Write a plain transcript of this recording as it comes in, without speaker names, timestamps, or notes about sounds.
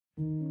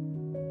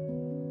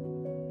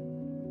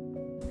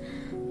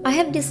I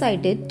have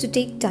decided to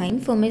take time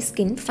for my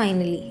skin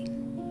finally.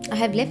 I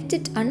have left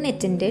it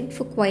unattended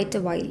for quite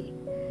a while.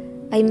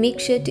 I make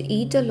sure to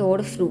eat a lot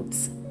of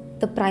fruits.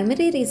 The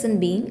primary reason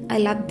being I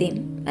love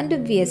them, and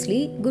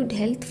obviously good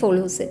health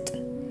follows it.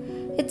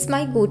 It's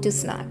my go-to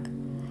snack.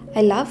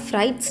 I love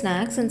fried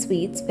snacks and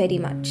sweets very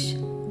much.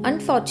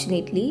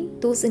 Unfortunately,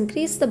 those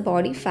increase the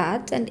body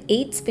fat and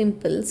aids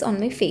pimples on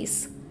my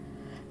face.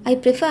 I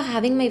prefer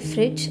having my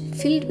fridge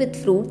filled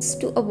with fruits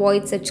to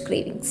avoid such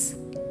cravings.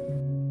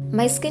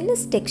 My skin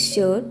is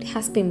textured,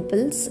 has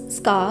pimples,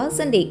 scars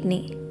and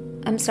acne.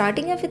 I'm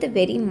starting off with a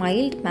very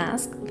mild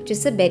mask, which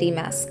is a berry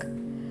mask.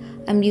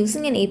 I'm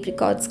using an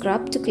apricot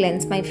scrub to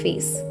cleanse my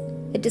face.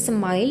 It is a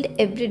mild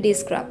everyday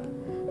scrub.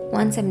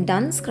 Once I'm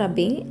done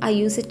scrubbing, I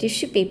use a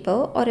tissue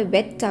paper or a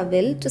wet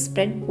towel to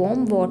spread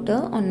warm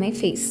water on my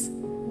face.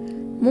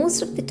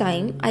 Most of the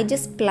time, I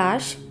just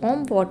splash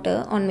warm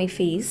water on my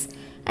face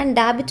and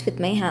dab it with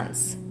my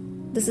hands.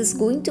 This is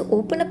going to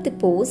open up the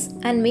pores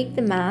and make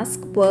the mask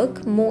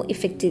work more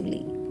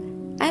effectively.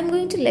 I am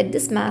going to let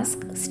this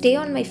mask stay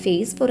on my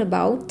face for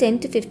about 10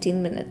 to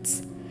 15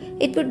 minutes.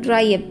 It would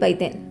dry up by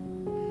then.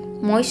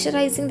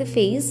 Moisturizing the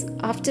face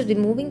after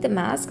removing the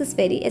mask is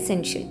very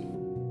essential.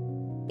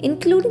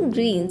 Including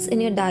greens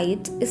in your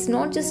diet is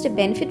not just a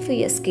benefit for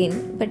your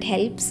skin but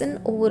helps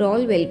in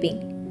overall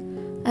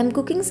well-being. I am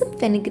cooking some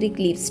fenugreek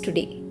leaves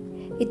today.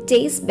 It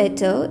tastes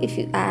better if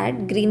you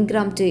add green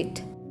gram to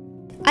it.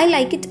 I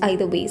like it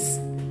either ways.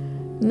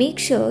 Make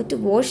sure to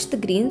wash the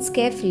greens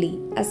carefully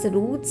as the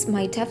roots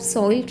might have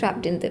soil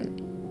trapped in them.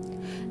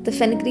 The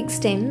fenugreek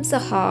stems are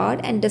hard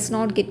and does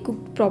not get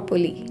cooked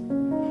properly.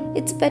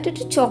 It's better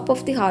to chop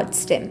off the hard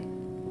stem.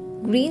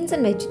 Greens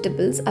and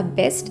vegetables are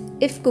best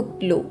if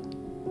cooked low,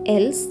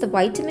 else the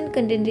vitamin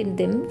content in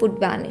them would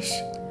vanish.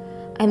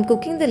 I am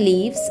cooking the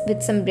leaves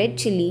with some red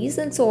chilies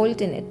and salt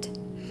in it.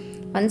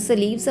 Once the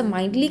leaves are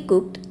mildly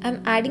cooked, I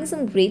am adding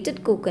some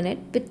grated coconut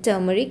with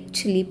turmeric,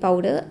 chili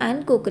powder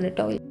and coconut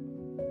oil.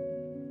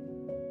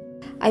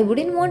 I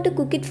wouldn't want to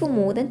cook it for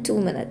more than 2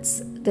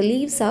 minutes. The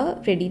leaves are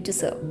ready to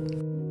serve.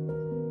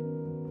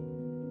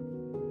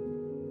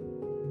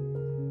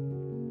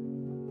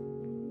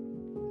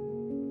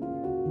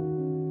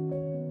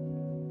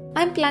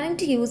 I am planning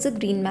to use a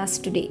green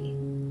mask today.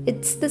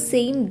 It's the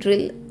same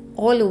drill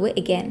all over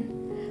again.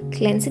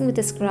 Cleansing with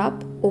a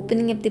scrub,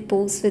 opening up the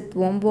pores with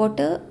warm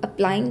water,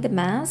 applying the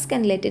mask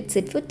and let it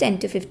sit for 10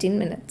 to 15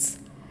 minutes.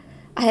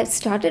 I have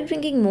started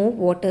drinking more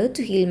water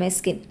to heal my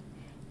skin.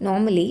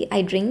 Normally,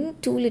 I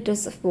drink 2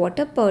 liters of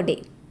water per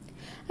day.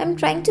 I am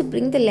trying to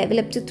bring the level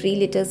up to 3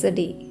 liters a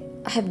day.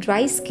 I have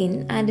dry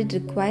skin and it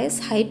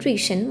requires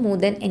hydration more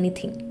than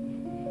anything.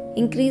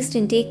 Increased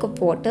intake of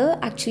water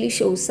actually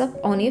shows up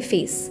on your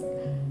face.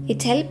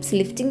 It helps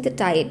lifting the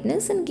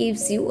tiredness and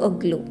gives you a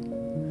glow.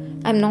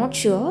 I'm not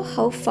sure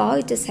how far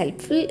it is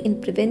helpful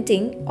in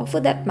preventing or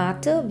for that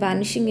matter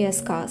vanishing your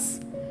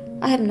scars.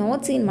 I have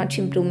not seen much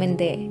improvement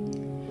there.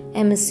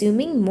 I'm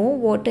assuming more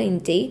water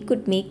intake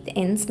could make the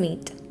ends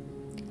meet.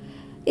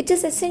 It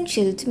is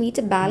essential to meet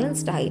a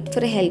balanced diet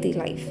for a healthy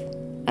life.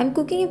 I'm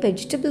cooking a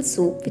vegetable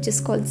soup which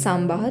is called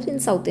sambar in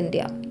South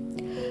India.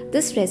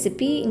 This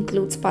recipe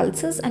includes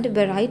pulses and a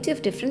variety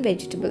of different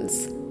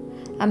vegetables.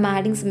 I'm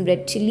adding some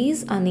red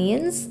chilies,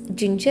 onions,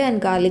 ginger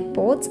and garlic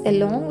pods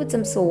along with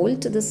some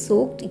salt to the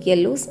soaked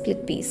yellow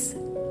split peas.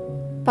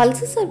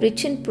 Pulses are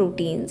rich in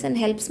proteins and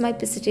helps my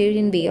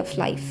pescatarian way of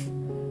life.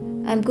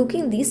 I'm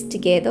cooking these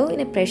together in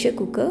a pressure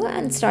cooker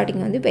and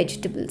starting on the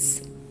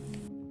vegetables.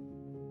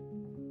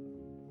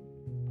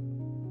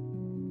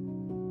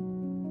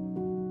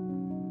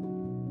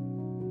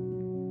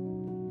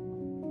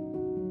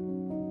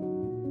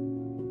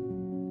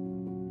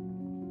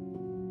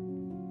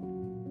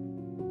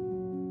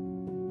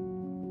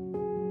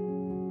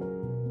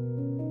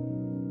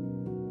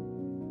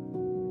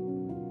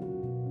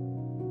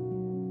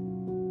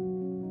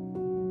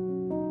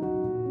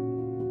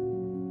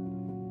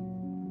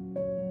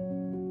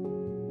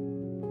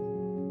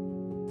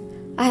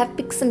 I have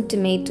picked some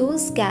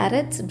tomatoes,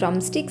 carrots,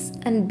 drumsticks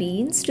and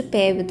beans to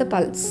pair with the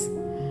pulse.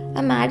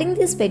 I'm adding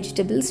these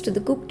vegetables to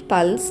the cooked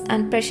pulse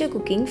and pressure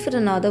cooking for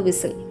another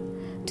whistle.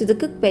 To the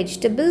cooked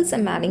vegetables,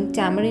 I'm adding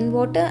tamarind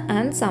water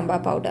and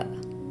sambar powder.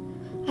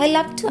 I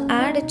love to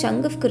add a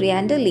chunk of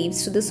coriander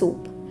leaves to the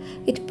soup.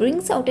 It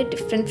brings out a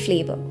different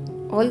flavor.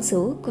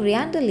 Also,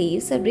 coriander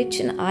leaves are rich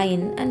in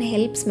iron and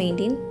helps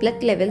maintain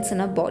blood levels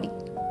in our body.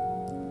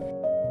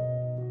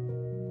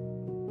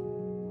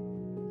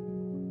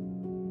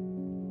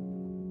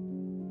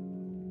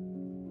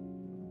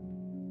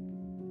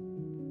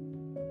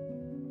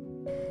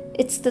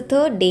 It's the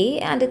third day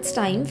and it's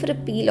time for a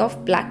peel-off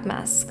black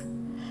mask.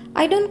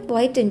 I don't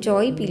quite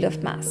enjoy peel-off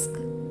mask.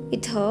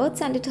 It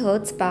hurts and it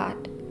hurts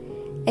bad.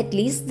 At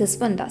least this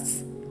one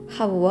does.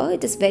 However,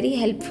 it is very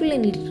helpful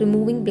in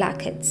removing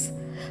blackheads.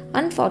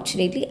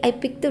 Unfortunately, I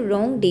picked the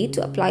wrong day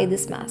to apply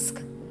this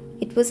mask.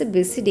 It was a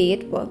busy day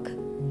at work.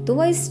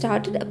 Though I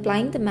started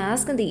applying the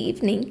mask in the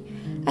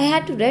evening, I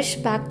had to rush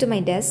back to my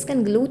desk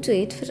and glue to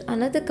it for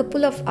another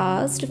couple of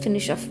hours to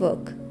finish off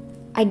work.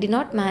 I did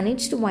not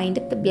manage to wind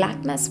up the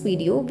black mask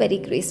video very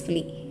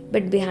gracefully,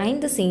 but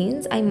behind the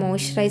scenes I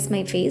moisturized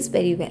my face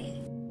very well.